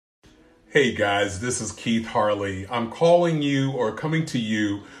Hey guys, this is Keith Harley. I'm calling you or coming to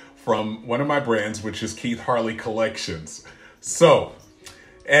you from one of my brands, which is Keith Harley Collections. So,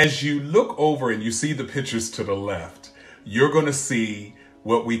 as you look over and you see the pictures to the left, you're going to see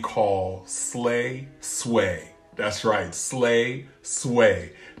what we call sleigh sway. That's right, sleigh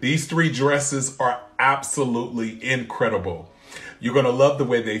sway. These three dresses are absolutely incredible. You're going to love the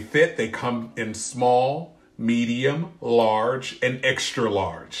way they fit. They come in small, medium, large, and extra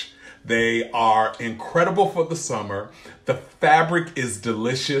large. They are incredible for the summer. The fabric is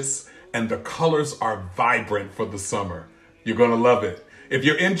delicious and the colors are vibrant for the summer. You're going to love it. If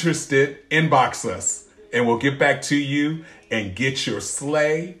you're interested, inbox us and we'll get back to you and get your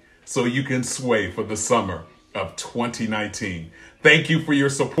sleigh so you can sway for the summer of 2019. Thank you for your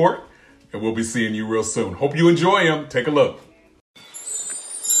support and we'll be seeing you real soon. Hope you enjoy them. Take a look.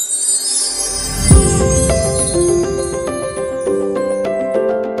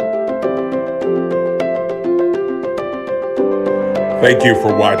 Thank you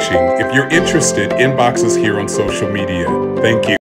for watching. If you're interested, inbox us here on social media. Thank you.